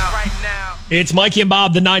It's Mikey and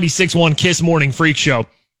Bob, the 96.1 Kiss Morning Freak Show.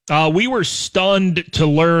 We were stunned to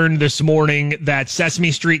learn this morning that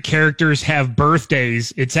Sesame Street characters have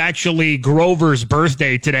birthdays. It's actually Grover's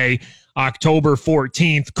birthday today, October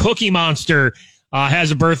 14th. Cookie Monster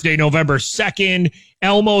has a birthday November 2nd.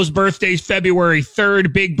 Elmo's birthday is February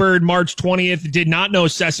 3rd. Big Bird, March 20th. Did not know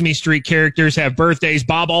Sesame Street characters have birthdays.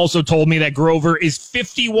 Bob also told me that Grover is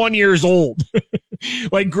 51 years old.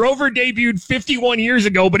 Like, Grover debuted 51 years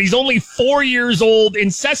ago, but he's only 4 years old in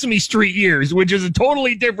Sesame Street years, which is a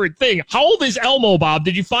totally different thing. How old is Elmo, Bob?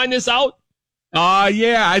 Did you find this out?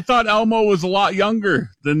 Yeah, I thought Elmo was a lot younger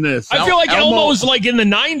than this. I feel like Elmo's like in the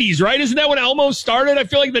 90s, right? Isn't that when Elmo started? I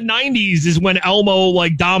feel like the 90s is when Elmo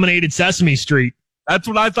like dominated Sesame Street. That's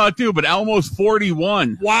what I thought too, but Elmo's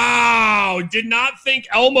 41. Wow, did not think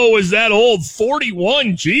Elmo was that old.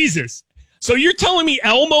 41, Jesus. So you're telling me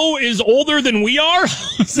Elmo is older than we are?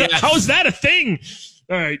 Yes. How's that a thing?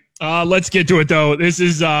 All right, let's get to it, though. This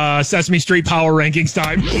is Sesame Street Power Rankings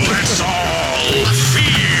time. Let's all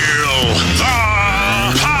feel the power.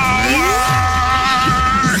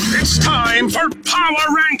 It's time for Power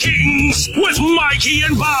Rankings with Mikey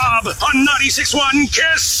and Bob on 96.1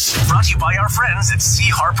 Kiss. Brought to you by our friends at C.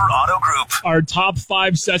 Harper Auto Group. Our top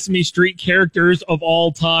 5 Sesame Street characters of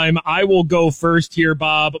all time. I will go first here,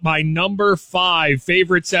 Bob. My number 5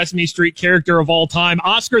 favorite Sesame Street character of all time,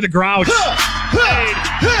 Oscar the Grouch.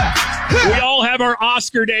 We all have our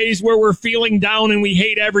Oscar days where we're feeling down and we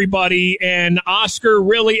hate everybody, and Oscar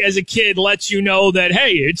really, as a kid, lets you know that,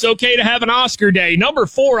 hey, it's okay to have an Oscar day. Number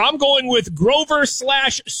 4, I'm going with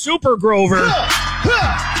Grover/Super Grover.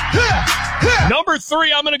 Number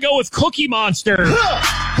 3, I'm going to go with Cookie Monster.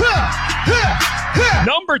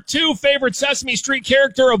 Number 2, favorite Sesame Street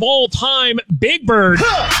character of all time, Big Bird.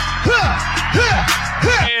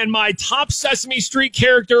 And my top Sesame Street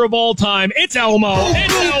character of all time, it's Elmo.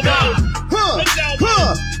 It's Elmo. It's Elmo.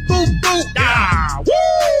 Ah,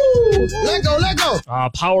 woo! Let go.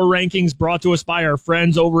 Power Rankings brought to us by our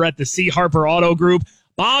friends over at the C. Harper Auto Group.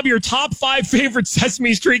 Bob, your top 5 favorite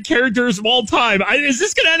Sesame Street characters of all time. Is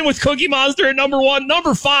this going to end with Cookie Monster at number 1?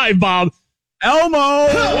 Number 5, Bob. Elmo!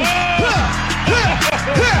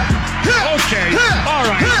 Okay, all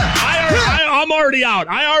right. I'm already out.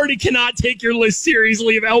 I already cannot take your list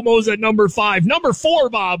seriously if Elmo's at number 5. Number 4,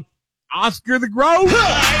 Bob. Oscar the Grouch!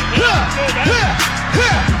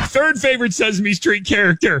 Third favorite Sesame Street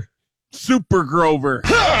character. Super Grover.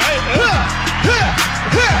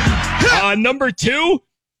 Number 2.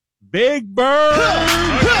 Big Bird!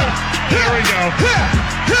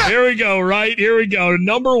 Here we go, right? Here we go.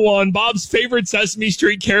 Number 1, Bob's favorite Sesame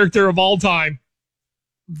Street character of all time.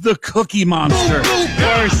 The Cookie Monster. Of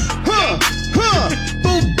course.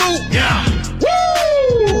 Yeah.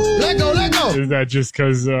 Woo! Let go. Is that just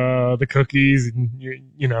because the cookies and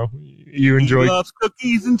you enjoy? He loves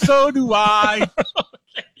cookies and so do I.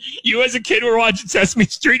 You as a kid were watching Sesame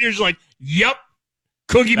Street, you're just like, yep,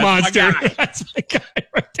 Cookie Monster. That's my guy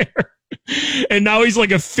right there. And now he's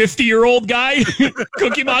like a 50-year-old guy.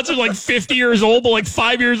 Cookie Monster's like 50 years old, but like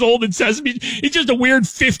 5 years old in Sesame. He's just a weird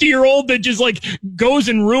 50-year-old that just like goes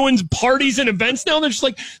and ruins parties and events now. They're just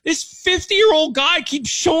like, this 50-year-old guy keeps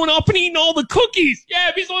showing up and eating all the cookies. Yeah,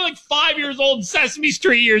 if he's only like 5 years old in Sesame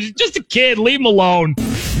Street years, he's just a kid. Leave him alone.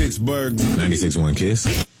 Pittsburgh, 96.1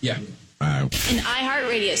 Kiss. Yeah. Wow. An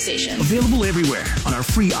iHeartRadio station. Available everywhere on our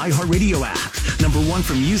free iHeartRadio app. #1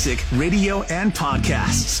 for music, radio, and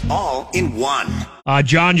podcasts. All in one.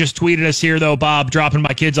 John just tweeted us here, though, Bob, dropping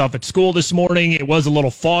my kids off at school this morning. It was a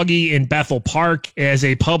little foggy in Bethel Park. As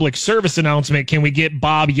a public service announcement, can we get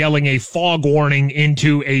Bob yelling a fog warning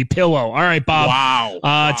into a pillow? All right, Bob.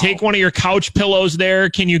 Wow. Take one of your couch pillows there.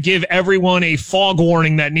 Can you give everyone a fog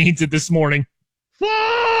warning that needs it this morning?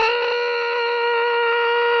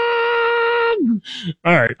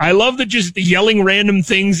 All right. I love that just yelling random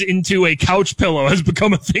things into a couch pillow has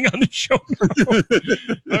become a thing on the show.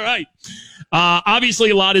 All right. Obviously,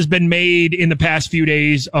 a lot has been made in the past few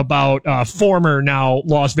days about former now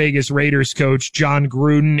Las Vegas Raiders coach Jon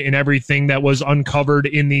Gruden and everything that was uncovered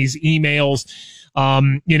in these emails,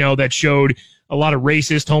 that showed a lot of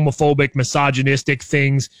racist, homophobic, misogynistic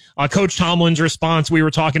things. Coach Tomlin's response we were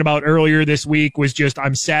talking about earlier this week was just,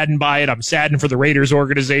 I'm saddened by it. I'm saddened for the Raiders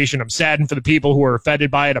organization. I'm saddened for the people who are offended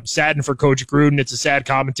by it. I'm saddened for Coach Gruden. It's a sad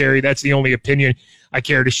commentary. That's the only opinion I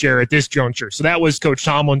care to share at this juncture. So that was Coach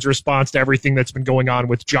Tomlin's response to everything that's been going on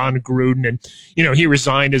with Jon Gruden. And, he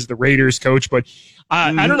resigned as the Raiders coach. But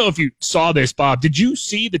I don't know if you saw this, Bob. Did you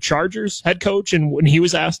see the Chargers head coach and when he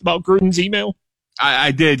was asked about Gruden's email?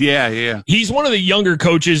 I did, yeah. He's one of the younger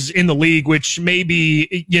coaches in the league, which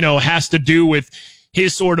maybe, has to do with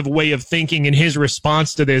his sort of way of thinking and his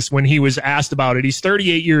response to this when he was asked about it. He's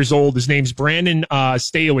 38 years old. His name's Brandon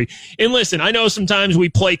Staley. And listen, I know sometimes we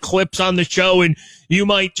play clips on the show and you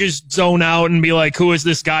might just zone out and be like, who is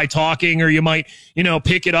this guy talking? Or you might,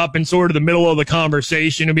 pick it up in sort of the middle of the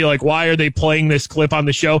conversation and be like, why are they playing this clip on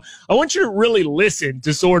the show? I want you to really listen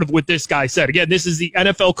to sort of what this guy said. Again, this is the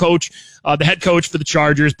NFL coach, the head coach for the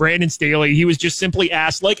Chargers, Brandon Staley. He was just simply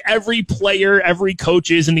asked, like every player, every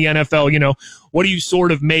coach is in the NFL, what do you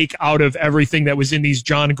sort of make out of everything that was in these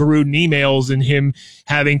John Gruden emails and him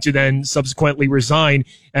having to then subsequently resign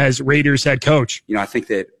as Raiders head coach? I think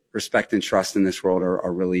that respect and trust in this world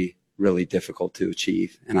are really, really difficult to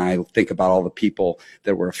achieve. And I think about all the people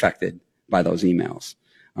that were affected by those emails.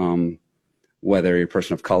 Whether you're a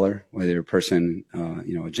person of color, whether you're a person,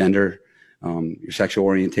 a gender, your sexual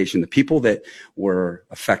orientation, the people that were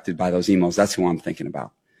affected by those emails, that's who I'm thinking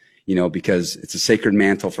about. Because it's a sacred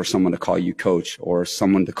mantle for someone to call you coach or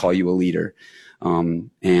someone to call you a leader.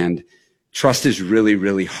 And trust is really,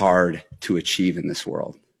 really hard to achieve in this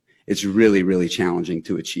world. It's really, really challenging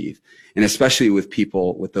to achieve. And especially with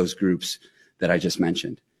people with those groups that I just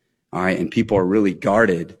mentioned. All right. And people are really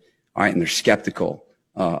guarded. All right. And they're skeptical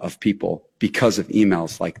of people because of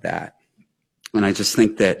emails like that. And I just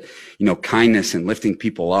think that, kindness and lifting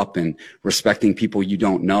people up and respecting people you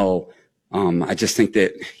don't know. I just think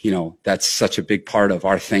that, that's such a big part of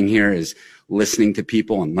our thing here is listening to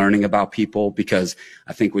people and learning about people, because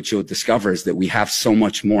I think what you'll discover is that we have so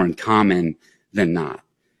much more in common than not.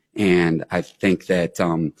 And I think that,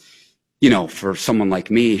 for someone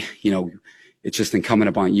like me, it's just incumbent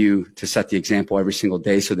upon you to set the example every single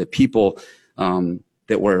day so that people,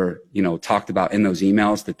 that were, talked about in those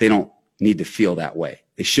emails, that they don't need to feel that way.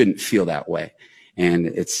 They shouldn't feel that way. And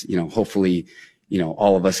it's, hopefully,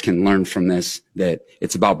 all of us can learn from this, that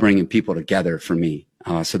it's about bringing people together for me,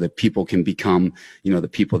 so that people can become, the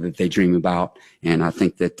people that they dream about. And I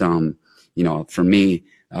think that, for me,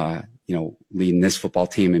 leading this football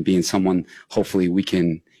team and being someone, hopefully we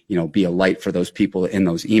can, be a light for those people in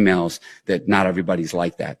those emails, that not everybody's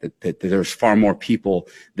like that there's far more people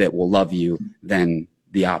that will love you than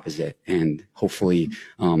the opposite. And hopefully,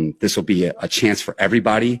 this will be a chance for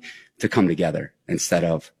everybody to come together instead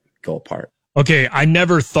of go apart. Okay, I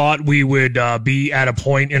never thought we would be at a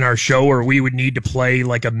point in our show where we would need to play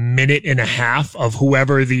like a minute and a half of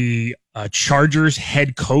whoever the Chargers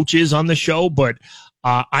head coach is on the show, but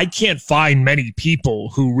I can't find many people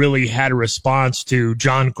who really had a response to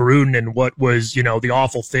John Gruden and what was, the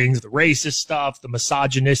awful things, the racist stuff, the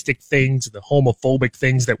misogynistic things, the homophobic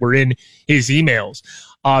things that were in his emails.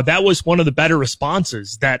 That was one of the better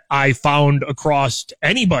responses that I found across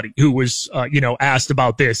anybody who was, asked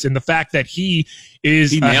about this. And the fact that he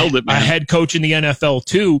is a head coach in the NFL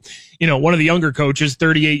too, one of the younger coaches,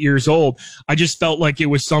 38 years old. I just felt like it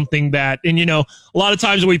was something that, and a lot of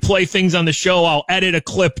times when we play things on the show, I'll edit a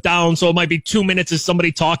clip down. So it might be 2 minutes of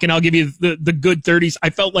somebody talking. I'll give you the good 30s.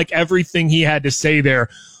 I felt like everything he had to say there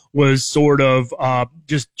was sort of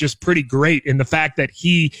just pretty great. And the fact that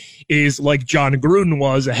he is like John Gruden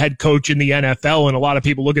was, a head coach in the NFL, and a lot of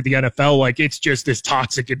people look at the NFL like it's just this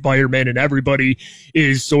toxic environment and everybody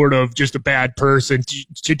is sort of just a bad person.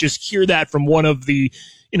 To just hear that from one of the,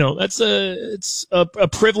 it's a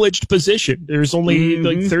privileged position. There's only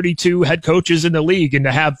like 32 head coaches in the league, and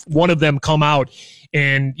to have one of them come out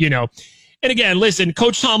and, and again, listen,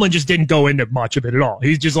 Coach Tomlin just didn't go into much of it at all.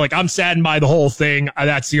 He's just like, I'm saddened by the whole thing.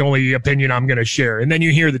 That's the only opinion I'm going to share. And then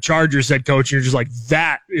you hear the Chargers head coach, and you're just like,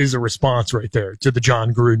 that is a response right there to the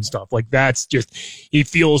John Gruden stuff. Like, that's just, he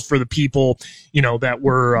feels for the people, that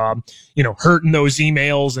were, hurt in those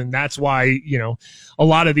emails. And that's why, a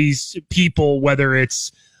lot of these people, whether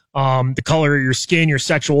it's, the color of your skin, your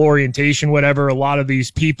sexual orientation, whatever, a lot of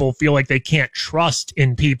these people feel like they can't trust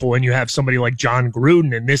in people, and you have somebody like John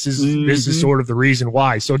Gruden, and this is sort of the reason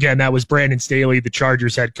why. So again, that was Brandon Staley, the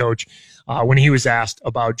Chargers head coach, when he was asked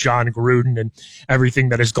about John Gruden and everything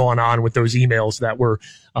that has gone on with those emails that were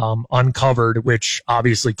uncovered, which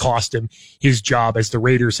obviously cost him his job as the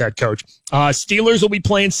Raiders head coach. Steelers will be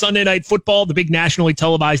playing Sunday Night Football, the big nationally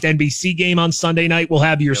televised NBC game on Sunday night. We'll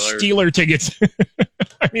have your Steeler tickets.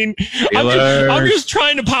 I mean, I'm just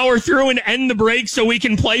trying to power through and end the break so we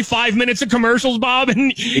can play 5 minutes of commercials, Bob.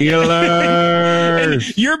 And,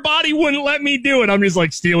 and your body wouldn't let me do it. I'm just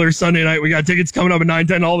like, Steelers Sunday night. We got tickets coming up at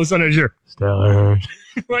 9:10. All of a sudden, I hear Steelers.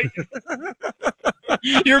 Like,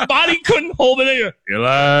 your body couldn't hold it in.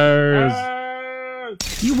 Steelers.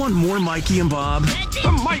 You want more Mikey and Bob?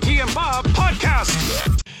 The Mikey and Bob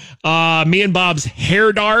Podcast. Me and Bob's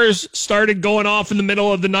hair dars started going off in the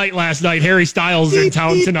middle of the night last night. Harry Styles in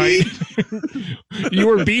town tonight. You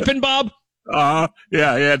were beeping, Bob? Yeah.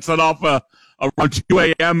 It set off around 2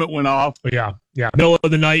 a.m. It went off. Yeah. Middle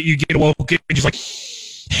of the night, you get woken and just like,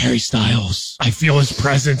 Harry Styles, I feel his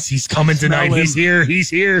presence. He's coming tonight. Smell him. He's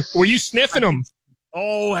here. Were you sniffing him?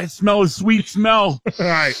 Oh, I smell a sweet smell. All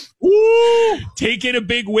right. Woo! Take in a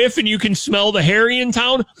big whiff and you can smell the Harry in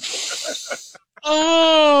town.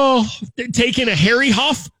 Oh, take in a Harry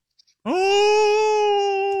huff.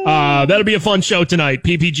 Oh. That'll be a fun show tonight.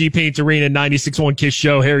 PPG Paints Arena, 96.1 Kiss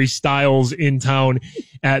Show. Harry Styles in town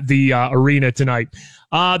at the arena tonight.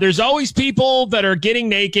 There's always people that are getting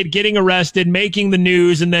naked, getting arrested, making the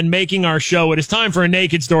news, and then making our show. It is time for a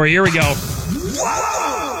naked story. Here we go.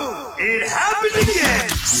 Whoa! It happened again.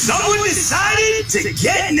 Someone decided to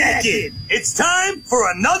get naked. It's time for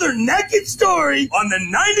another naked story on the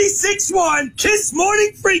 96.1 Kiss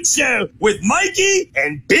Morning Freak Show with Mikey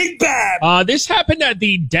and Big Bab. This happened at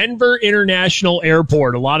the Denver International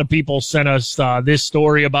Airport. A lot of people sent us this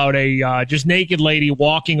story about a just naked lady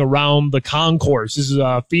walking around the concourse. This is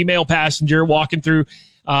a female passenger walking through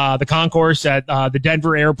the concourse at the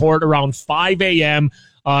Denver Airport around 5 a.m.,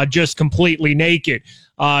 just completely naked.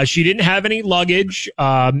 She didn't have any luggage.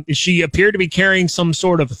 She appeared to be carrying some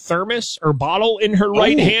sort of thermos or bottle in her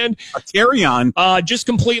right hand. A carry-on. Just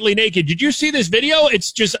completely naked. Did you see this video?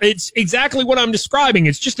 It's exactly what I'm describing.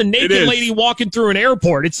 It's just a naked lady walking through an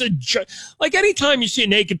airport. It's like anytime you see a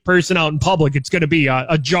naked person out in public, it's going to be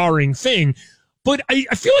a jarring thing. But I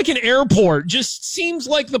feel like an airport just seems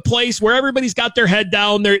like the place where everybody's got their head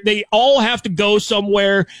down. They all have to go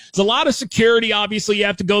somewhere. There's a lot of security, obviously, you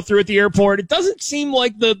have to go through at the airport. It doesn't seem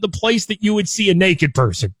like the place that you would see a naked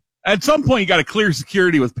person. At some point, you got to clear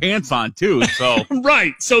security with pants on, too. So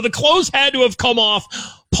Right. So the clothes had to have come off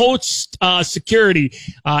post security.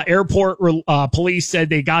 Airport police said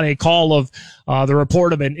they got a call of the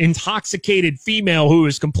report of an intoxicated female who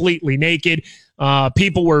was completely naked.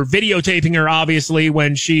 People were videotaping her, obviously,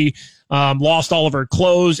 when she lost all of her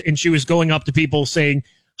clothes, and she was going up to people saying,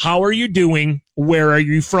 "How are you doing? Where are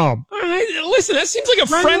you from?" Listen, that seems like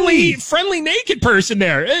a friendly naked person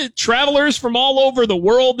there. Travelers from all over the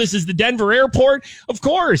world. This is the Denver airport. Of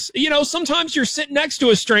course, sometimes you're sitting next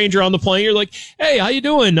to a stranger on the plane. You're like, "Hey, how you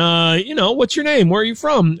doing? What's your name? Where are you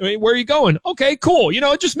from? Where are you going?" Okay, cool.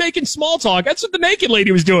 Just making small talk. That's what the naked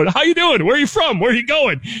lady was doing. How you doing? Where are you from? Where are you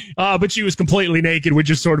going? But she was completely naked, which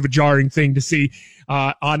is sort of a jarring thing to see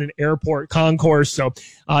on an airport concourse. So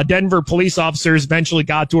Denver police officers eventually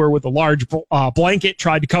got to her with a large blanket,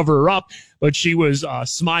 tried to cover her up, but she was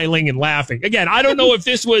smiling and laughing. Again, I don't know if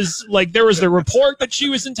this was like there was the report that she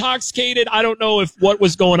was intoxicated. I don't know what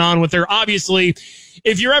was going on with her. Obviously,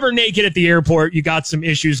 if you're ever naked at the airport, you got some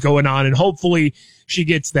issues going on, and hopefully she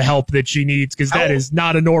gets the help that she needs, because that is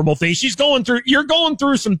not a normal thing. You're going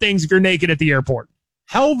through some things if you're naked at the airport.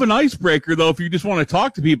 Hell of an icebreaker, though, if you just want to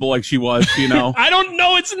talk to people like she was, I don't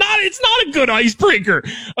know. It's not a good icebreaker.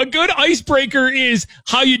 A good icebreaker is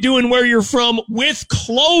how you doing, where you're from, with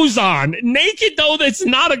clothes on. Naked, though, that's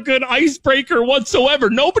not a good icebreaker whatsoever.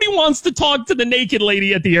 Nobody wants to talk to the naked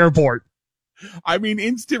lady at the airport. I mean,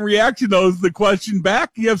 instant reaction, though, is the question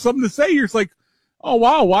back. You have something to say. You're just like, "Oh,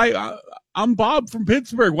 wow, why? I'm Bob from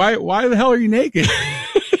Pittsburgh. Why the hell are you naked?"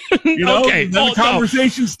 Okay, then the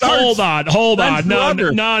conversation starts. Hold on. No.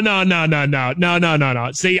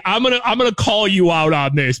 See, I'm gonna call you out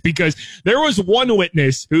on this, because there was one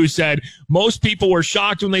witness who said most people were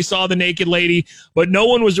shocked when they saw the naked lady, but no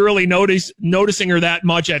one was really noticing her that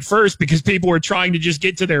much at first, because people were trying to just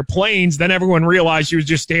get to their planes. Then everyone realized she was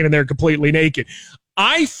just standing there completely naked.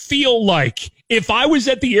 I feel like if I was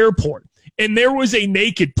at the airport and there was a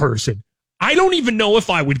naked person, I don't even know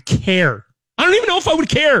if I would care. I don't even know if I would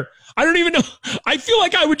care. I don't even know. I feel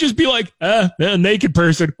like I would just be like, naked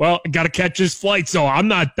person. Well, I got to catch this flight, so I'm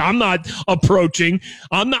not approaching.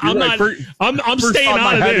 I'm staying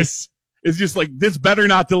out of this. It's just like, this better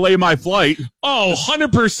not delay my flight. Oh,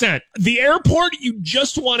 100%. The airport, you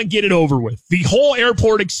just want to get it over with. The whole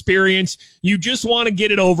airport experience, you just want to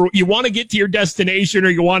get it over. You want to get to your destination, or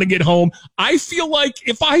you want to get home. I feel like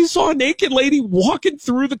if I saw a naked lady walking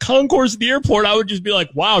through the concourse of the airport, I would just be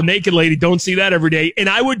like, "Wow, naked lady, don't see that every day." And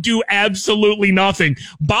I would do absolutely nothing.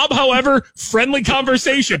 Bob, however, friendly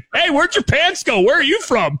conversation. "Hey, where'd your pants go? Where are you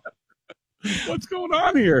from?" What's going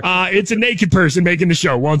on here? It's a naked person making the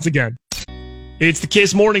show once again. It's the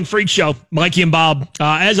Kiss Morning Freak Show. Mikey and Bob.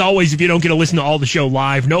 As always, if you don't get to listen to all the show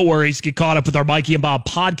live, no worries. Get caught up with our Mikey and Bob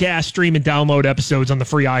podcast. Stream and download episodes on the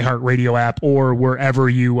free iHeartRadio app or wherever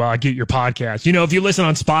you get your podcast. You know, if you listen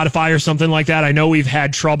on Spotify or something like that, I know we've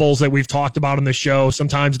had troubles that we've talked about on the show.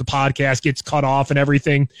 Sometimes the podcast gets cut off and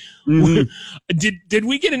everything. Mm-hmm. Did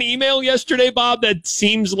we get an email yesterday, Bob, that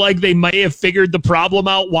seems like they may have figured the problem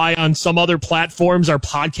out, why on some other platforms our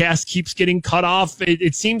podcast keeps getting cut off?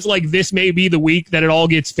 It seems like this may be the week that it all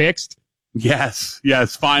gets fixed. Yes,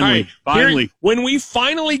 finally. Here, when we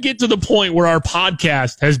finally get to the point where our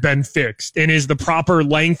podcast has been fixed and is the proper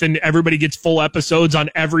length and everybody gets full episodes on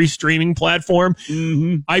every streaming platform,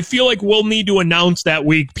 I feel like we'll need to announce that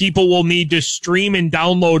week people will need to stream and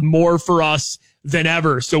download more for us than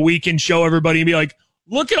ever, so we can show everybody and be like,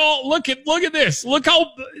 look at this. Look how,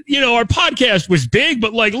 our podcast was big,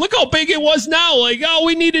 but like, look how big it was now. Like, all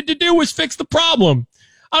we needed to do was fix the problem.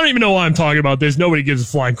 I don't even know why I'm talking about this. Nobody gives a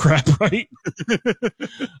flying crap, right?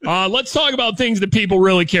 Let's talk about things that people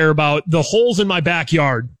really care about. The holes in my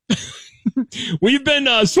backyard. We've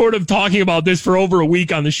been sort of talking about this for over a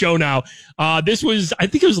week on the show now. This was, I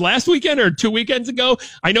think it was last weekend or 2 weekends ago.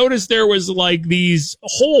 I noticed there was like these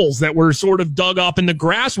holes that were sort of dug up and the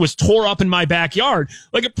grass was tore up in my backyard,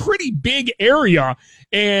 like a pretty big area.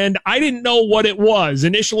 And I didn't know what it was.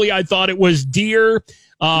 Initially, I thought it was deer.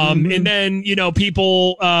 And then,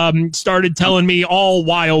 people started telling me all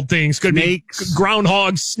wild things. Could snakes. Be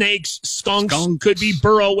groundhogs, snakes, skunks, could be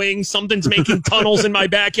burrowing. Something's making tunnels in my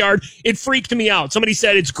backyard. It freaked me out. Somebody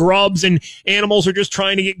said it's grubs and animals are just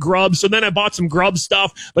trying to get grubs. So then I bought some grub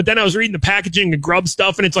stuff, but then I was reading the packaging of grub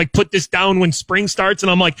stuff and it's like, put this down when spring starts.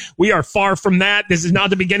 And I'm like, we are far from that. This is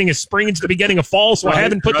not the beginning of spring. It's the beginning of fall. So I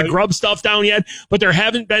haven't put the grub stuff down yet, but there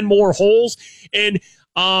haven't been more holes. And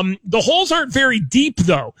the holes aren't very deep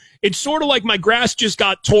though. It's sort of like my grass just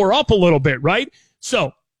got tore up a little bit, right?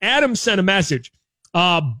 So Adam sent a message.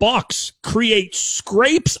 Bucks create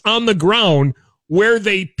scrapes on the ground where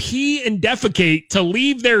they pee and defecate to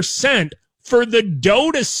leave their scent for the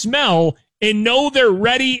doe to smell and know they're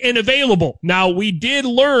ready and available. Now, we did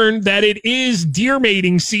learn that it is deer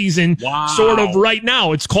mating season sort of right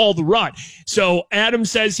now. It's called rut. So Adam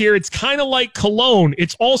says here, it's kind of like cologne.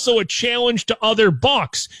 It's also a challenge to other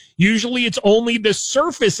bucks. Usually it's only the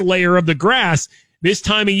surface layer of the grass. This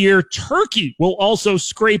time of year, turkey will also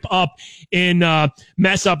scrape up and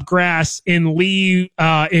mess up grass and leave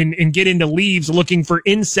and get into leaves looking for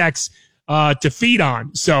insects to feed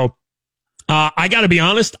on. So I got to be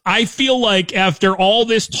honest, I feel like after all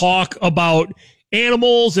this talk about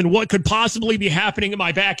animals and what could possibly be happening in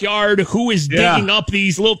my backyard, who is digging up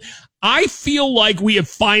these I feel like we have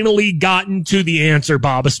finally gotten to the answer,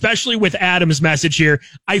 Bob, especially with Adam's message here.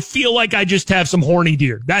 I feel like I just have some horny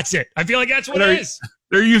deer. That's it. I feel like that's what it is.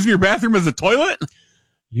 They're using your bathroom as a toilet?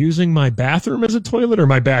 Using my bathroom as a toilet or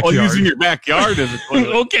my backyard? Oh, using your backyard as a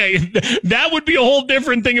toilet. Okay, that would be a whole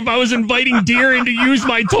different thing if I was inviting deer in to use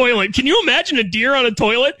my toilet. Can you imagine a deer on a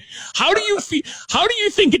toilet? How do you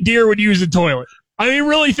think a deer would use a toilet? I mean,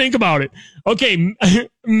 really think about it. Okay, a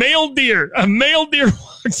male deer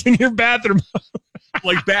walks in your bathroom.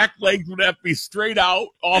 Like back legs would have to be straight out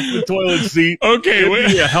off the toilet seat. Okay,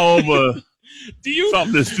 it'd be a hell of a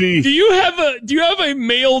something to see. Do you have a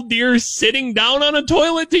male deer sitting down on a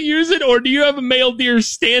toilet to use it, or do you have a male deer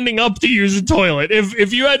standing up to use a toilet?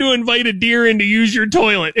 If you had to invite a deer in to use your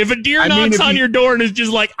toilet, if a deer knocks on your door and is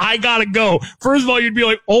just like, I gotta go, first of all, you'd be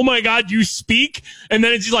like, oh my God, you speak? And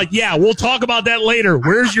then it's just like, yeah, we'll talk about that later.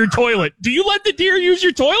 Where's your toilet? Do you let the deer use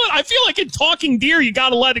your toilet? I feel like in talking deer, you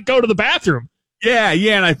gotta let it go to the bathroom. Yeah,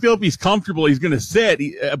 and I feel if he's comfortable, he's going to sit.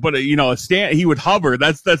 But he would hover.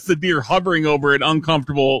 That's the deer hovering over an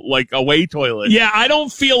uncomfortable, like, away toilet. Yeah, I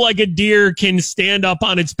don't feel like a deer can stand up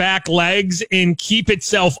on its back legs and keep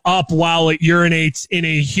itself up while it urinates in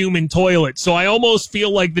a human toilet. So I almost feel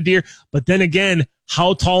like the deer. But then again,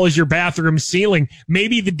 how tall is your bathroom ceiling?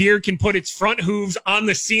 Maybe the deer can put its front hooves on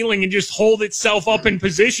the ceiling and just hold itself up in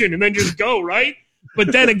position and then just go, right?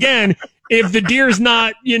 But then again, if the deer's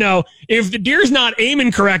not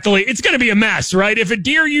aiming correctly, it's going to be a mess, right? If a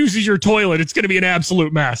deer uses your toilet, it's going to be an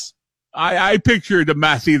absolute mess. I pictured a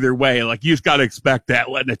mess either way. Like, you just got to expect that,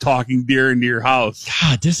 letting a talking deer into your house.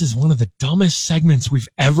 God, this is one of the dumbest segments we've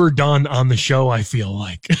ever done on the show, I feel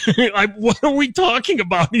like. What are we talking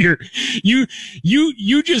about here? You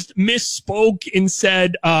just misspoke and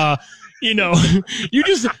said, you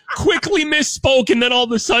just quickly misspoke, and then all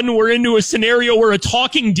of a sudden we're into a scenario where a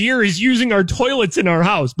talking deer is using our toilets in our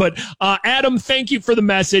house. But Adam, thank you for the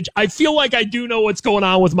message. I feel like I do know what's going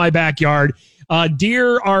on with my backyard.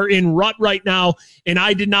 Deer are in rut right now, and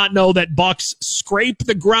I did not know that bucks scrape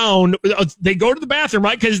the ground. They go to the bathroom,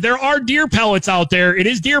 right? Because there are deer pellets out there. It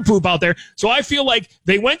is deer poop out there. So I feel like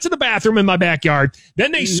they went to the bathroom in my backyard.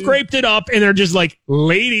 Then they scraped it up, and they're just like,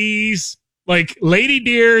 ladies, like lady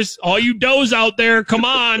deers, all you does out there, come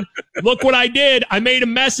on. Look what I did. I made a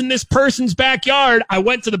mess in this person's backyard. I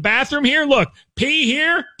went to the bathroom here. Look, pee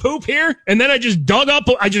here, poop here. And then I just dug up.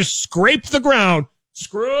 I just scraped the ground.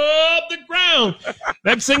 Scrub the ground.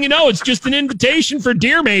 Next thing you know, it's just an invitation for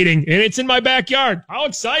deer mating, and it's in my backyard. How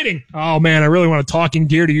exciting. Oh, man, I really want a talking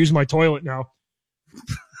deer to use my toilet now.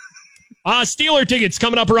 Steeler tickets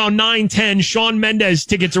coming up around 9:10. Shawn Mendes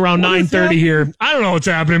tickets around 9:30 here. I don't know what's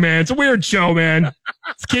happening, man. It's a weird show, man.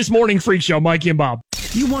 It's Kiss Morning Freak Show, Mikey and Bob.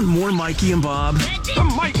 You want more Mikey and Bob? The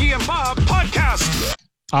Mikey and Bob Podcast.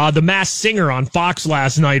 The Masked Singer on Fox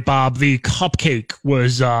last night, Bob. The cupcake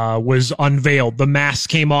was unveiled. The mask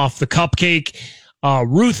came off the cupcake.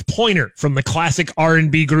 Ruth Pointer from the classic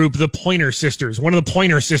R&B group, the Pointer Sisters. One of the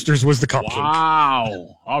Pointer Sisters was the cupcake.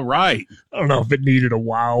 Wow. All right. I don't know if it needed a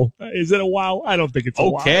wow. Is it a wow? I don't think it's a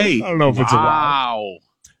wow. Okay. I don't know if it's a wow.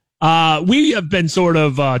 We have been sort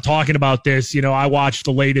of talking about this. You know, I watched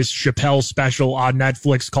the latest Chappelle special on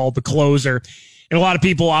Netflix called The Closer. And a lot of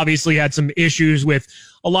people obviously had some issues with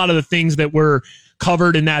a lot of the things that were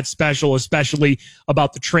covered in that special, especially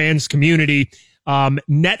about the trans community.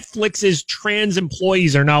 Netflix's trans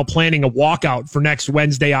employees are now planning a walkout for next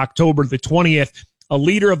Wednesday, October the 20th. A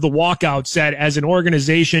leader of the walkout said, as an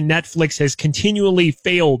organization, Netflix has continually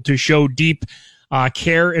failed to show deep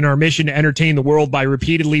care in our mission to entertain the world by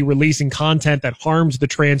repeatedly releasing content that harms the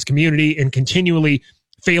trans community and continually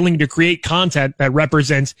failing to create content that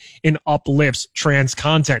represents and uplifts trans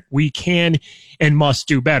content. We can and must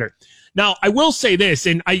do better. Now, I will say this,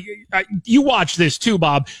 and you watch this too,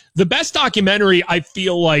 Bob. The best documentary I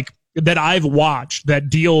feel like that I've watched that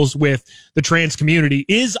deals with the trans community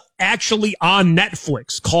is actually on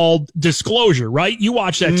Netflix called Disclosure, right? You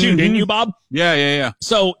watched that too, didn't you, Bob? Yeah.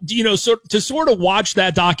 So, you know, so to sort of watch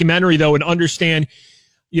that documentary though and understand,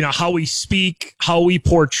 you know, how we speak, how we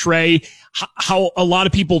portray, how a lot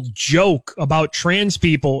of people joke about trans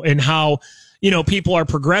people and how, you know, people are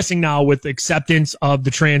progressing now with acceptance of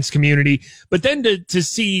the trans community. But then to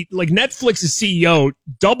see like Netflix's CEO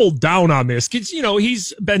double down on this, because, you know,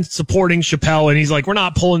 he's been supporting Chappelle and he's like, we're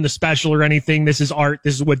not pulling the special or anything. This is art.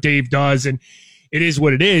 This is what Dave does. And it is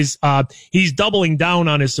what it is. He's doubling down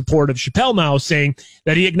on his support of Chappelle now, saying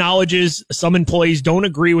that he acknowledges some employees don't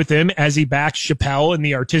agree with him as he backs Chappelle and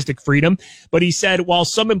the artistic freedom. But he said, while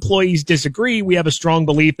some employees disagree, we have a strong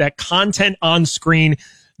belief that content on screen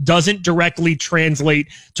doesn't directly translate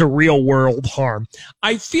to real world harm.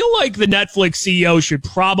 I feel like the Netflix CEO should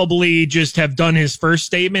probably just have done his first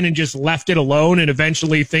statement and just left it alone, and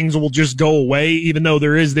eventually things will just go away, even though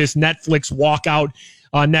there is this Netflix walkout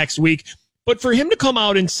next week. But for him to come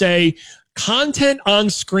out and say content on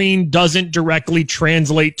screen doesn't directly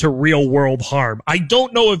translate to real world harm, I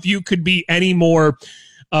don't know if you could be any more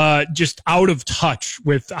just out of touch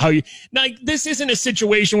with how you, like, this isn't a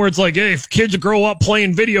situation where it's like, hey, if kids grow up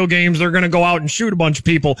playing video games, they're going to go out and shoot a bunch of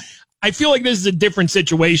people. I feel like this is a different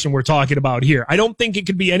situation we're talking about here. I don't think it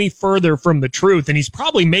could be any further from the truth. And he's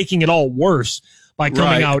probably making it all worse by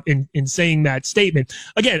coming out and saying that statement.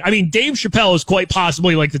 Again, I mean, Dave Chappelle is quite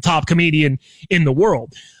possibly like the top comedian in the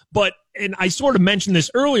world. But, and I sort of mentioned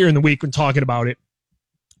this earlier in the week when talking about it,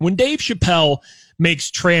 when Dave Chappelle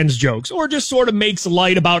makes trans jokes or just sort of makes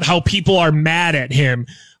light about how people are mad at him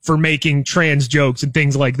for making trans jokes and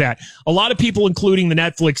things like that, a lot of people, including the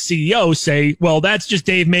Netflix CEO, say, well, that's just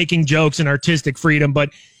Dave making jokes and artistic freedom.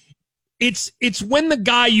 But it's when the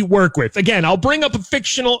guy you work with, again, I'll bring up a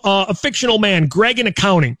fictional man, Greg in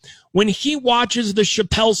accounting, when he watches the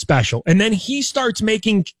Chappelle special and then he starts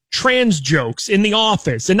making trans jokes in the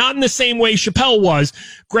office, and not in the same way Chappelle was.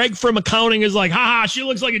 Greg from accounting is like, haha, she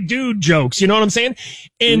looks like a dude jokes. You know what I'm saying?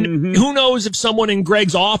 And who knows if someone in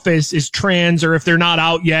Greg's office is trans or if they're not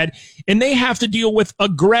out yet, and they have to deal with a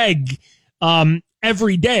Greg,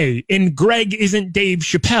 every day, and Greg isn't Dave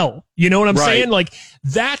Chappelle. You know what I'm saying? Like,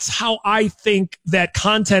 that's how I think that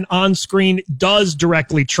content on screen does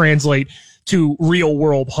directly translate to real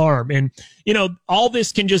world harm. And, you know, all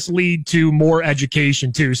this can just lead to more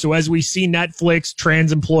education too. So as we see Netflix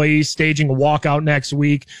trans employees staging a walkout next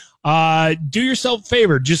week, do yourself a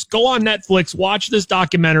favor. Just go on Netflix, watch this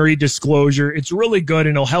documentary, Disclosure. It's really good,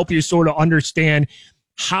 and it'll help you sort of understand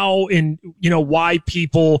how and, you know, why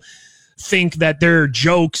people think that there are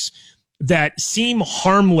jokes that seem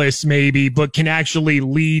harmless maybe, but can actually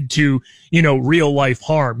lead to, you know, real life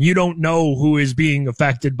harm. You don't know who is being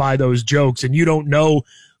affected by those jokes, and you don't know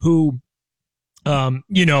who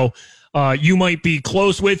you might be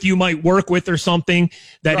close with, you might work with or something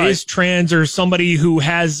that is trans, or somebody who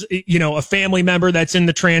has, a family member that's in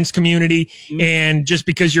the trans community. And just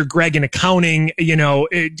because you're Greg in accounting,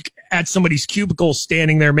 at somebody's cubicle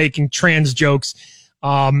standing there making trans jokes,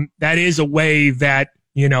 that is a way that,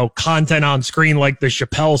 content on screen like the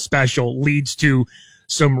Chappelle special leads to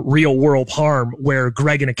some real world harm, where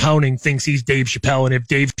Greg in accounting thinks he's Dave Chappelle. And if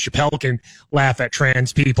Dave Chappelle can laugh at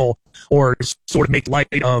trans people or sort of make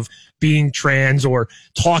light of being trans or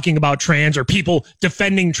talking about trans or people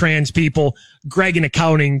defending trans people, Greg in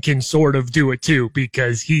accounting can sort of do it too,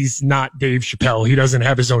 because he's not Dave Chappelle. He doesn't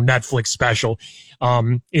have his own Netflix special.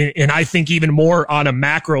 And I think even more on a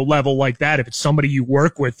macro level like that, if it's somebody you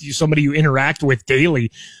work with, somebody you interact with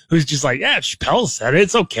daily, who's just like, yeah, Chappelle said it,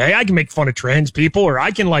 it's okay. I can make fun of trans people, or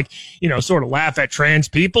I can sort of laugh at trans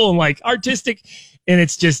people and artistic. And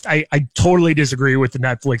it's just, I totally disagree with the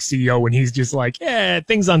Netflix CEO when he's just like,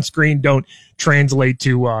 things on screen don't translate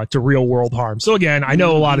to real world harm. So again, I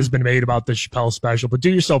know a lot has been made about the Chappelle special, but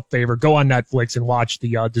do yourself a favor, go on Netflix and watch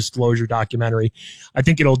the Disclosure documentary. I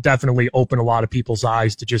think it'll definitely open a lot of people's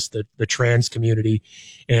eyes to just the trans community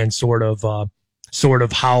and sort of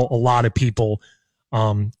how a lot of people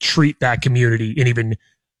treat that community and even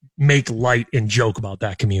make light and joke about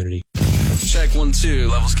that community. Check 1, 2.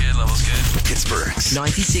 Levels good. Pittsburgh's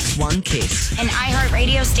 96.1 KISS. An iHeart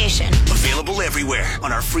radio station. Available everywhere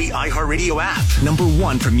on our free iHeartRadio app.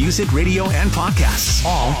 #1 for music, radio, and podcasts.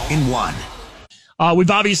 All in one. We've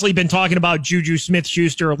obviously been talking about Juju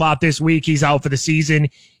Smith-Schuster a lot this week. He's out for the season.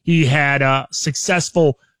 He had a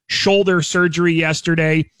successful shoulder surgery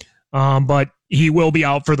yesterday, but he will be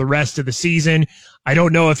out for the rest of the season. I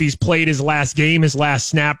don't know if he's played his last game, his last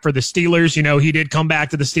snap for the Steelers. He did come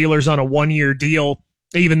back to the Steelers on a 1-year deal,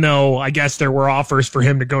 even though I guess there were offers for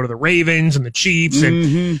him to go to the Ravens and the Chiefs.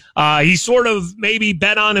 And he sort of maybe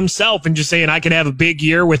bet on himself and just saying, I could have a big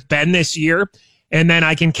year with Ben this year, and then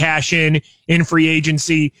I can cash in free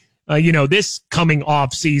agency, this coming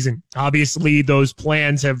off season. Obviously, those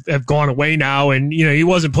plans have gone away now, and, he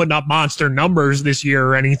wasn't putting up monster numbers this year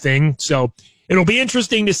or anything. So it'll be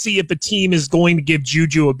interesting to see if the team is going to give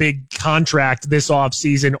Juju a big contract this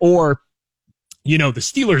offseason, or, the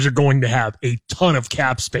Steelers are going to have a ton of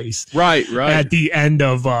cap space. Right. At the end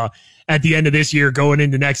of this year, going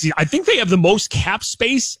into next season. I think they have the most cap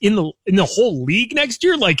space in the whole league next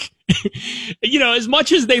year. As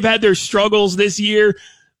much as they've had their struggles this year,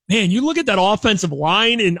 man, you look at that offensive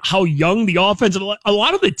line and how young the offensive line, a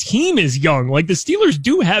lot of the team is young. The Steelers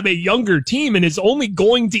do have a younger team, and it's only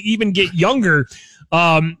going to even get younger,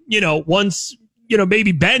 once,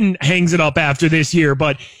 maybe Ben hangs it up after this year.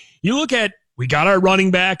 But you look at, we got our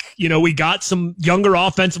running back, we got some younger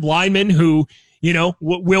offensive linemen who,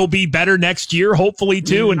 will be better next year, hopefully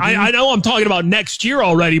too. And I know I'm talking about next year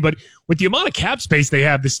already, but with the amount of cap space they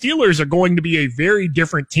have, the Steelers are going to be a very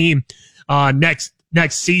different team, next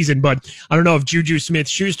season. But I don't know if Juju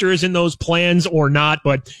Smith-Schuster is in those plans or not,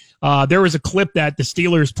 but there was a clip that the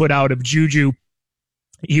Steelers put out of Juju.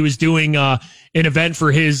 He was doing an event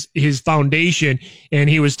for his foundation, and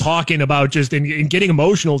he was talking about just and getting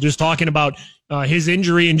emotional, just talking about his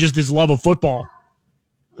injury and just his love of football.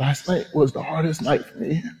 Last night was the hardest night for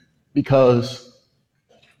me because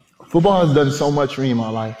football has done so much for me in my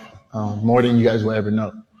life, more than you guys will ever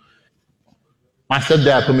know. My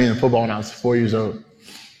stepdad put me in football when I was 4 years old.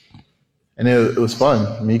 And it was fun.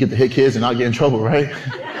 I mean, you get to hit kids and not get in trouble, right?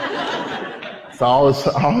 So I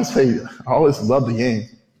always loved the game.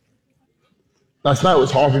 Last night was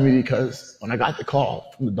hard for me because when I got the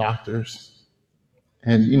call from the doctors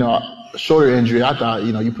and, a shoulder injury, I thought,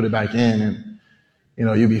 you put it back in and,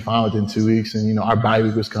 you'll be fine within 2 weeks. And, our bye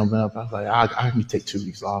week was coming up. I was like, I can take 2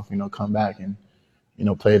 weeks off, come back and,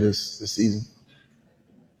 play this season.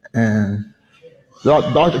 And the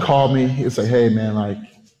doctor called me. He was like, hey, man,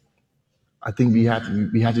 I think we have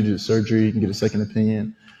to do the surgery and get a second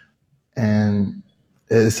opinion. And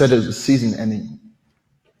it said it was a season-ending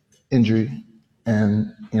injury.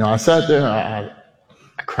 And, I sat there and I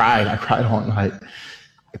cried. I cried all night.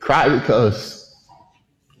 I cried because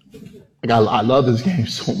I love this game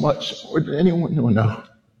so much, more than anyone will know.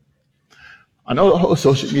 I know the whole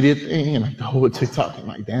social media thing and the whole TikTok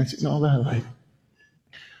and dancing and all that.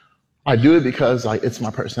 I do it because it's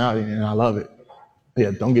my personality and I love it.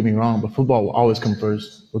 Yeah, don't get me wrong, but football will always come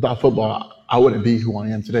first. Without football, I wouldn't be who I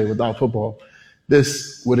am today. Without football,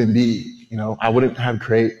 this wouldn't be, I wouldn't have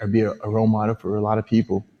create or be a role model for a lot of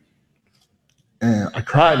people. And I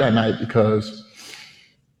cried that night because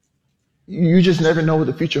you just never know what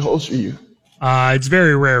the future holds for you. It's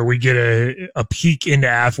very rare we get a peek into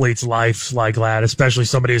athletes' lives like that, especially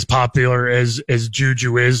somebody as popular as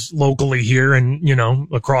Juju is locally here and,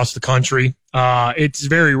 across the country. It's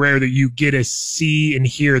very rare that you get to see and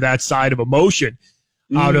hear that side of emotion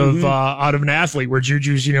out of an athlete where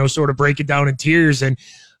Juju's, sort of break it down in tears. And,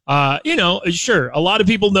 sure, a lot of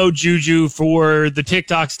people know Juju for the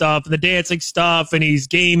TikTok stuff and the dancing stuff, and he's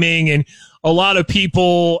gaming. And a lot of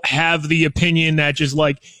people have the opinion that just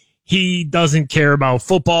like, he doesn't care about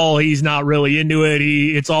football. He's not really into it.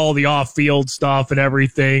 It's all the off-field stuff and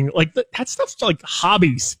everything. Like that stuff's like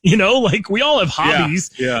hobbies, like we all have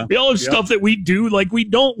hobbies. Yeah. We all have stuff that we do. Like we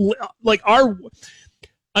don't like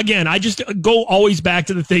again, I just go always back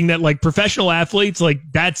to the thing that like professional athletes, like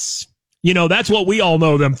that's what we all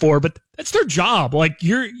know them for, but that's their job. Like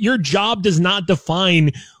your job does not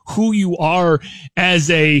define who you are as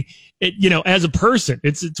a person.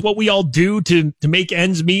 It's what we all do to make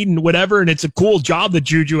ends meet and whatever. And it's a cool job that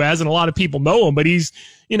Juju has, and a lot of people know him, but he's,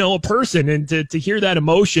 a person. And to hear that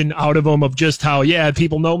emotion out of him of just how,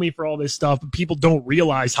 people know me for all this stuff, but people don't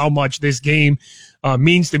realize how much this game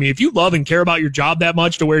means to me. If you love and care about your job that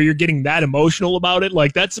much to where you're getting that emotional about it,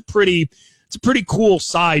 like it's a pretty cool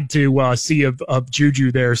side to see of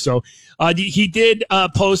Juju there. So he did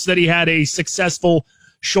post that he had a successful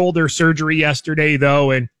shoulder surgery yesterday,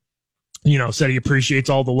 though, and said he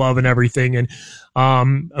appreciates all the love and everything. And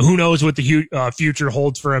who knows what the future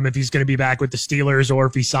holds for him, if he's going to be back with the Steelers or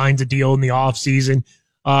if he signs a deal in the offseason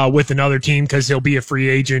with another team, because he'll be a free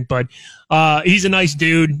agent. But he's a nice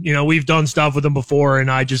dude. We've done stuff with him before,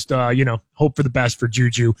 and I just, hope for the best for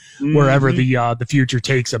Juju wherever the future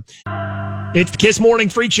takes him. It's the Kiss Morning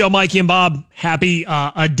Freak Show, Mikey and Bob. Happy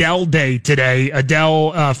Adele Day today.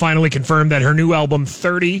 Adele finally confirmed that her new album,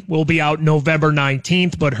 30, will be out November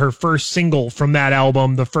 19th, but her first single from that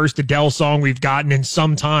album, the first Adele song we've gotten in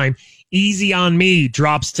some time, Easy on Me,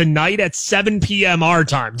 drops tonight at 7 p.m. our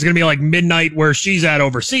time. It's going to be like midnight where she's at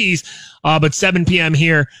overseas, but 7 p.m.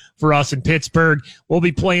 here for us in Pittsburgh. We'll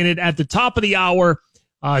be playing it at the top of the hour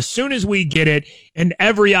as soon as we get it, and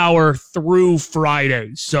every hour through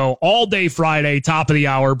Friday. So all day Friday, top of the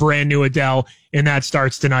hour, brand new Adele, and that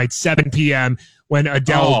starts tonight, 7 p.m. when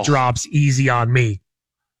Adele drops Easy on Me.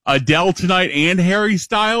 Adele tonight and Harry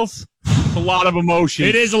Styles? It's a lot of emotion.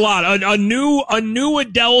 It is a lot. A new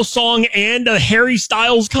Adele song and a Harry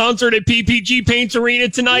Styles concert at PPG Paints Arena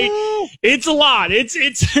tonight. Ooh. It's a lot. It's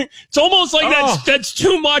almost like that's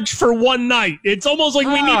too much for one night. It's almost like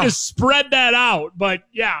we need to spread that out. But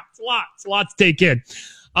yeah, it's a lot. It's a lot to take in.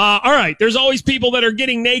 All right. There's always people that are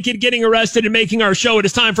getting naked, getting arrested, and making our show. It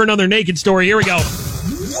is time for another naked story. Here we go.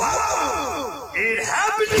 Whoa! It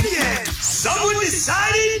happened again. Someone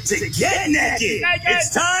decided to get naked.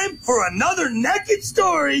 It's time for another naked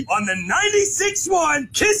story on the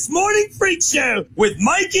 96.1 Kiss Morning Freak Show with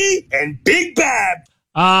Mikey and Big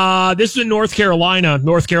Bab. This is in North Carolina.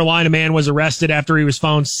 North Carolina man was arrested after he was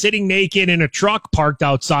found sitting naked in a truck parked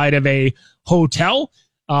outside of a hotel.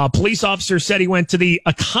 Police officer said he went to the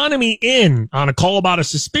Economy Inn on a call about a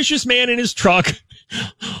suspicious man in his truck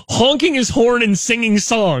honking his horn and singing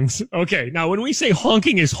songs. Okay, now when we say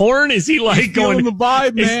honking his horn, is he like going the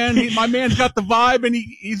vibe, man? My man's got the vibe, and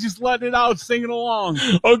he's just letting it out, singing along.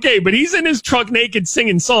 Okay, but he's in his truck naked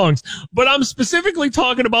singing songs. But I'm specifically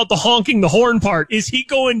talking about the honking the horn part. Is he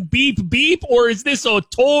going beep beep, or is this a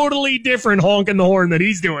totally different honking the horn that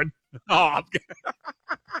he's doing? Oh,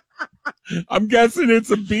 I'm guessing it's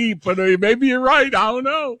a beep, but maybe you're right. I don't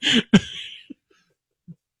know.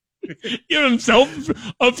 Give himself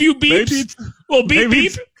a few beeps. Well, beep,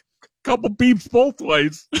 beep. A couple beeps both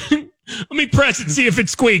ways. Let me press it, see if it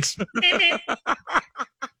squeaks. All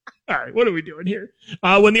right, what are we doing here?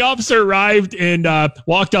 When the officer arrived and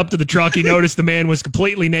walked up to the truck, he noticed the man was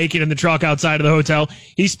completely naked in the truck outside of the hotel.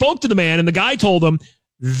 He spoke to the man, and the guy told him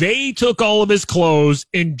they took all of his clothes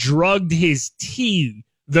and drugged his tea,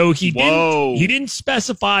 though he didn't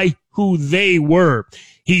specify who they were.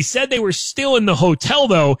 He said they were still in the hotel,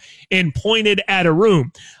 though, and pointed at a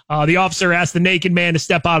room. The officer asked the naked man to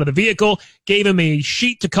step out of the vehicle, gave him a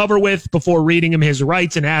sheet to cover with before reading him his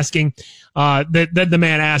rights and asking that the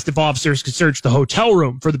man asked if officers could search the hotel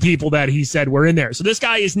room for the people that he said were in there. So this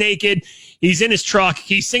guy is naked. He's in his truck.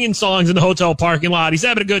 He's singing songs in the hotel parking lot. He's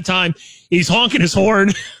having a good time. He's honking his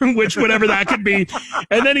horn, which whatever that could be.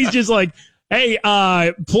 And then he's just like, hey,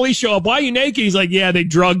 police show up. Why are you naked? He's like, yeah, they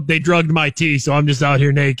drugged my tea, so I'm just out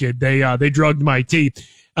here naked. They drugged my tea.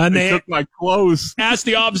 And they took my clothes. Asked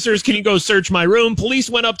the officers, can you go search my room? Police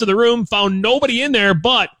went up to the room, found nobody in there,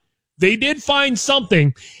 but they did find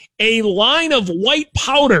something. a line of white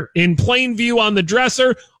powder in plain view on the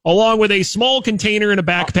dresser, along with a small container in a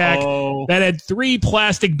backpack that had 3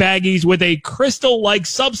 plastic baggies with a crystal-like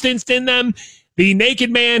substance in them. The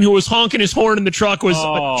naked man who was honking his horn in the truck was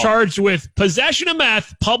charged with possession of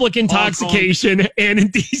meth, public intoxication, and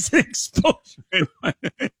indecent exposure.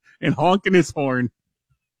 And honking his horn.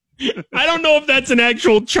 I don't know if that's an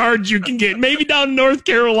actual charge you can get. Maybe down in North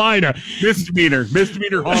Carolina. Misdemeanor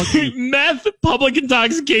honking. Meth, public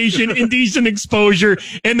intoxication, indecent exposure,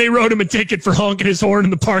 and they wrote him a ticket for honking his horn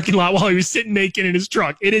in the parking lot while he was sitting naked in his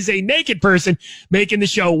truck. It is a naked person making the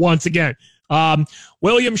show once again.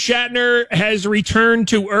 William Shatner has returned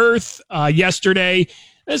to Earth yesterday.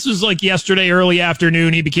 This was like yesterday, early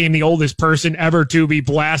afternoon. He became the oldest person ever to be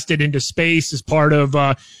blasted into space as part of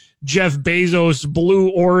Jeff Bezos' Blue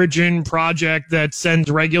Origin project that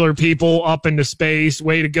sends regular people up into space.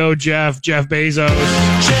 Way to go, Jeff Bezos.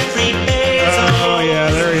 Jeffrey Bezos. Oh,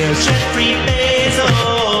 yeah, there he is. Jeffrey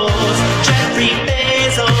Bezos. Jeffrey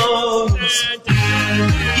Bezos.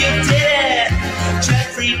 You did it.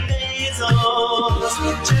 Jeffrey Bezos.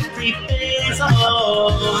 Jeffrey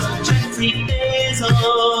Bezos. Jeffrey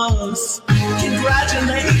Bezos.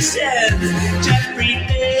 Congratulations, Jeffrey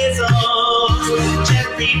Bezos.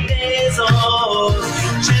 Jeffrey Bezos.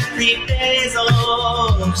 Jeffrey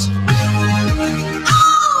Bezos.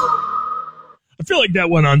 I feel like that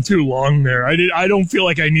went on too long there. I don't feel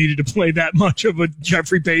like I needed to play that much of a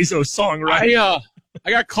Jeffrey Bezos song, right? I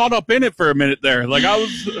got caught up in it for a minute there. Like I was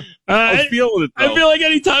feeling it. Though. I feel like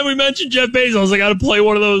anytime we mention Jeff Bezos, I got to play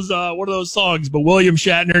one of those songs. But William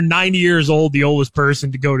Shatner, 90 years old, the oldest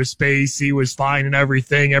person to go to space. He was fine and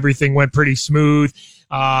everything. Everything went pretty smooth.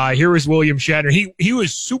 Here was William Shatner. He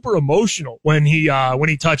was super emotional when he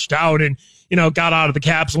touched down and got out of the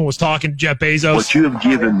capsule and was talking to Jeff Bezos. What you have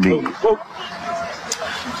given me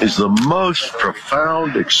is the most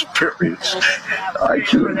profound experience I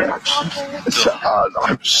can imagine.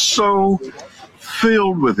 I'm so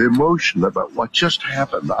filled with emotion about what just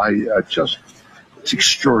happened. It's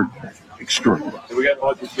extraordinary.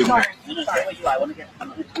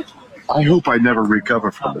 I hope I never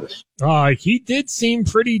recover from this. He did seem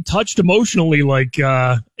pretty touched emotionally. Like,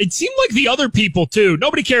 it seemed like the other people too.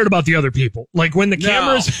 Nobody cared about the other people. Like when the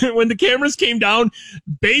cameras came down,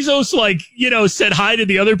 Bezos said hi to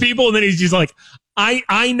the other people. And then he's just like,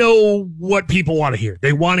 I know what people want to hear.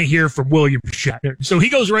 They want to hear from William Shatner. So he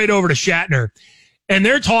goes right over to Shatner and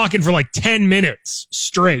they're talking for like 10 minutes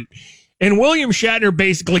straight. And William Shatner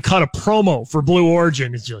basically cut a promo for Blue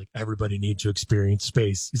Origin. It's like, everybody needs to experience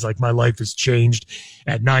space. He's like, my life has changed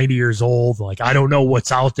at 90 years old. Like, I don't know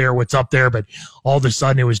what's out there, what's up there, but all of a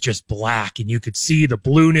sudden it was just black and you could see the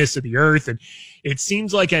blueness of the earth. And it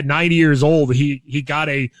seems like at 90 years old, he got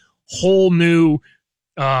a whole new,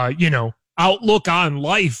 outlook on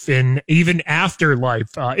life and even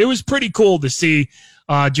afterlife. It was pretty cool to see,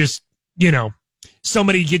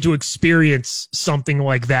 somebody get to experience something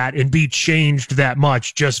like that and be changed that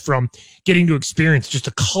much just from getting to experience just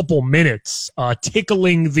a couple minutes,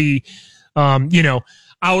 tickling the,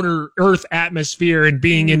 outer earth atmosphere and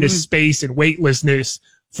being into space and weightlessness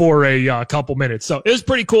for a couple minutes. So it was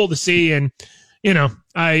pretty cool to see. And,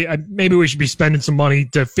 I maybe we should be spending some money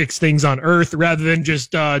to fix things on Earth rather than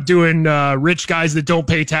just doing rich guys that don't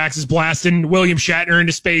pay taxes blasting William Shatner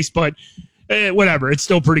into space. But whatever, it's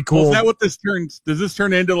still pretty cool. Well, is that what this turns? Does this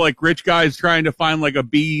turn into like rich guys trying to find like a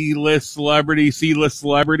B-list celebrity, C-list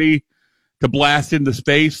celebrity to blast into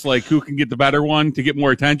space? Like who can get the better one to get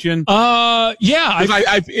more attention? Yeah.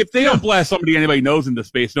 If they don't blast somebody anybody knows into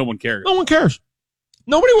space, no one cares. No one cares.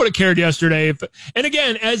 Nobody would have cared yesterday. And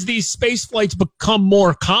again, as these space flights become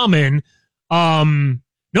more common,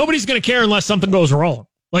 nobody's going to care unless something goes wrong.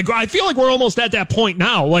 Like, I feel like we're almost at that point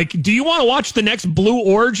now. Like, do you want to watch the next Blue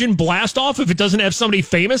Origin blast off if it doesn't have somebody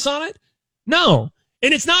famous on it? No.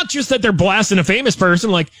 And it's not just that they're blasting a famous person.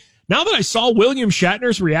 Like, now that I saw William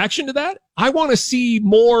Shatner's reaction to that, I want to see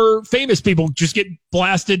more famous people just get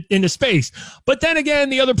blasted into space. But then again,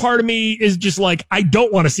 the other part of me is just like, I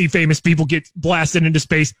don't want to see famous people get blasted into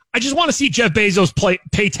space. I just want to see Jeff Bezos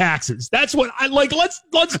pay taxes. That's what I like. Let's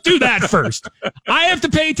do that first. I have to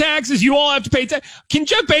pay taxes. You all have to pay taxes. Can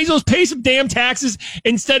Jeff Bezos pay some damn taxes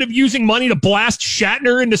instead of using money to blast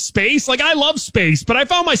Shatner into space? Like, I love space, but I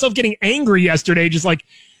found myself getting angry yesterday, just like,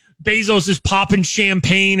 Bezos is popping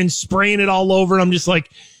champagne and spraying it all over. And I'm just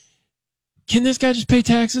like, can this guy just pay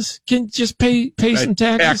taxes? Can just pay some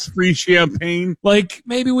taxes? Tax-free champagne. Like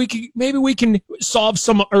maybe we can solve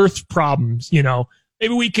some Earth problems.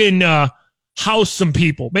 Maybe we can house some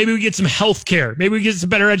people. Maybe we get some health care. Maybe we get some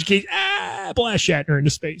better education. Blast Shatner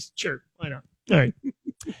into space. Sure, why not? All right.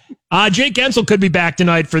 Jake Gensel could be back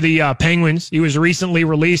tonight for the Penguins. He was recently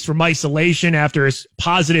released from isolation after his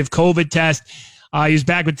positive COVID test. He was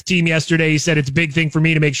back with the team yesterday. He said, it's a big thing for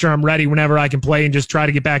me to make sure I'm ready whenever I can play and just try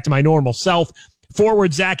to get back to my normal self.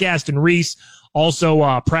 Forward Zach Aston Reese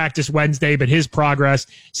also practiced Wednesday, but his progress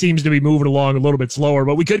seems to be moving along a little bit slower.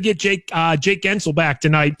 But we could get Jake Gensel back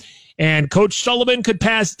tonight, and Coach Sullivan could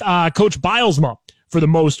pass Coach Bilesma for the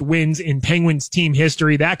most wins in Penguins team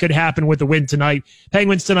history. That could happen with the win tonight.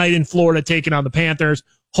 Penguins tonight in Florida taking on the Panthers.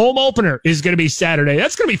 Home opener is going to be Saturday.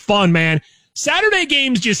 That's going to be fun, man. Saturday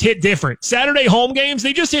games just hit different. Saturday home games,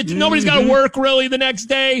 they just hit. Nobody's got to work really the next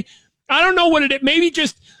day. I don't know what it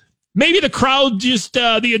is. Maybe the crowd just,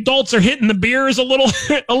 the adults are hitting the beers a little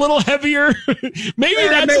heavier. maybe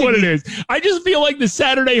what it is. I just feel like the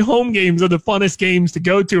Saturday home games are the funnest games to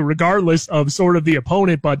go to, regardless of sort of the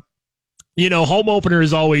opponent. But, home opener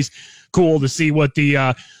is always cool to see what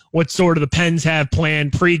sort of the Pens have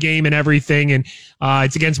planned pregame and everything. And,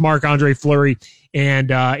 it's against Marc-Andre Fleury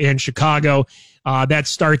and Chicago. That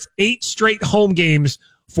starts 8 straight home games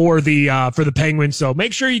for the Penguins. So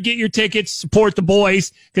make sure you get your tickets, support the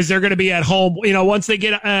boys, because they're going to be at home. Once they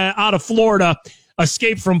get out of Florida,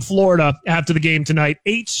 escape from Florida after the game tonight.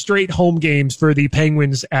 8 straight home games for the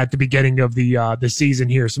Penguins at the beginning of the season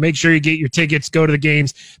here. So make sure you get your tickets, go to the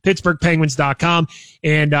games, PittsburghPenguins.com.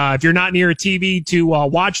 And if you're not near a TV to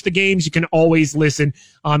watch the games, you can always listen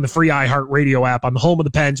on the free iHeartRadio app on the home of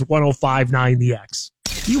the Pens, 105.9 The X.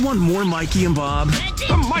 You want more Mikey and Bob?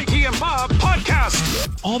 The Mikey and Bob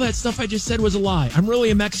Podcast. All that stuff I just said was a lie. I'm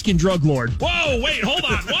really a Mexican drug lord. Whoa, wait, hold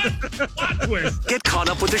on. What? Plot twist. Get caught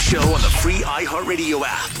up with the show on the free iHeartRadio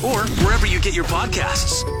app or wherever you get your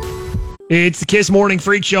podcasts. It's the Kiss Morning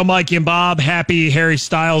Freak Show, Mikey and Bob. Happy Harry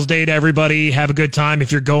Styles Day to everybody. Have a good time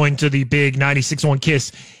if you're going to the big 96.1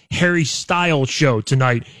 Kiss Harry Styles show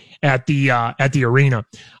tonight at the arena.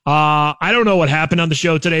 I don't know what happened on the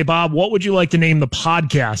show today, Bob. What would you like to name the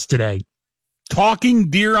podcast today?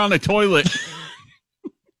 Talking Deer on a Toilet.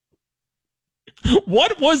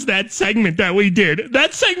 What was that segment that we did?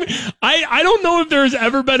 That segment, I don't know if there's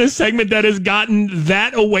ever been a segment that has gotten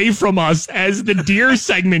that away from us as the deer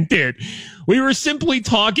segment did. We were simply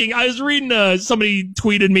talking. I was reading, somebody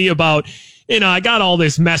tweeted me about, I got all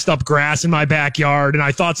this messed up grass in my backyard and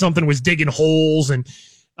I thought something was digging holes, and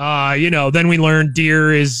then we learned deer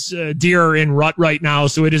are in rut right now,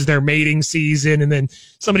 so it is their mating season. And then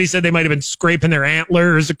somebody said they might have been scraping their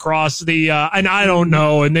antlers across and I don't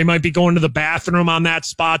know, and they might be going to the bathroom on that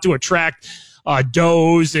spot to attract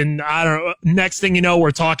does. And I don't know. Next thing you know, we're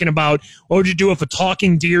talking about what would you do if a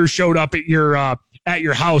talking deer showed up at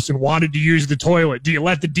your house and wanted to use the toilet? Do you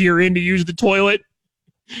let the deer in to use the toilet?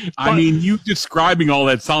 I mean, you describing all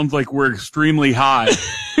that sounds like we're extremely high.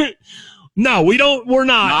 No, we don't. We're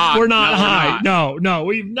not. We're not high. No.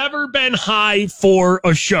 We've never been high for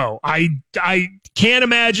a show. I can't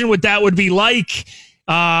imagine what that would be like.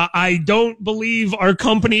 I don't believe our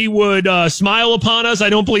company would smile upon us. I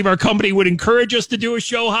don't believe our company would encourage us to do a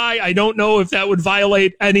show high. I don't know if that would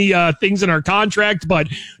violate any things in our contract, but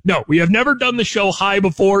no, we have never done the show high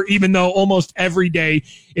before, even though almost every day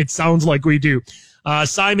it sounds like we do.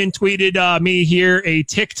 Simon tweeted me here a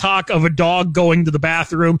TikTok of a dog going to the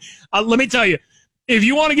bathroom. Let me tell you, if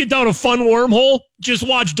you want to get down a fun wormhole, just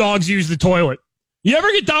watch dogs use the toilet. You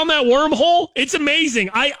ever get down that wormhole? It's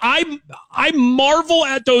amazing. I marvel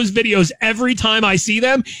at those videos every time I see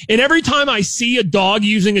them. And every time I see a dog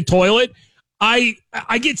using a toilet, I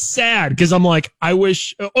get sad because I'm like, I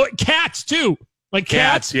wish cats too. Like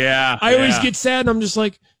cats. Yeah. I always get sad and I'm just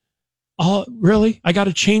like, oh, really? I got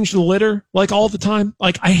to change the litter like all the time.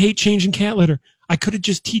 Like I hate changing cat litter. I could have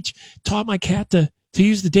just taught my cat to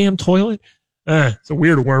use the damn toilet. It's a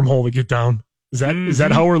weird wormhole to get down. Is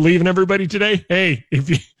that how we're leaving everybody today? Hey, if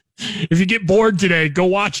you get bored today, go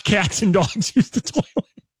watch cats and dogs use the toilet.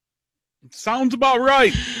 Sounds about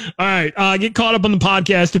right. All right. Get caught up on the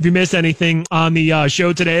podcast if you miss anything on the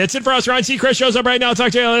show today. That's it for us. Ryan Seacrest shows up right now.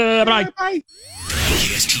 Talk to you later. Bye. Bye.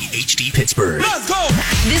 KSTHD Pittsburgh. Let's go.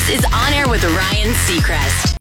 This is On Air with Ryan Seacrest.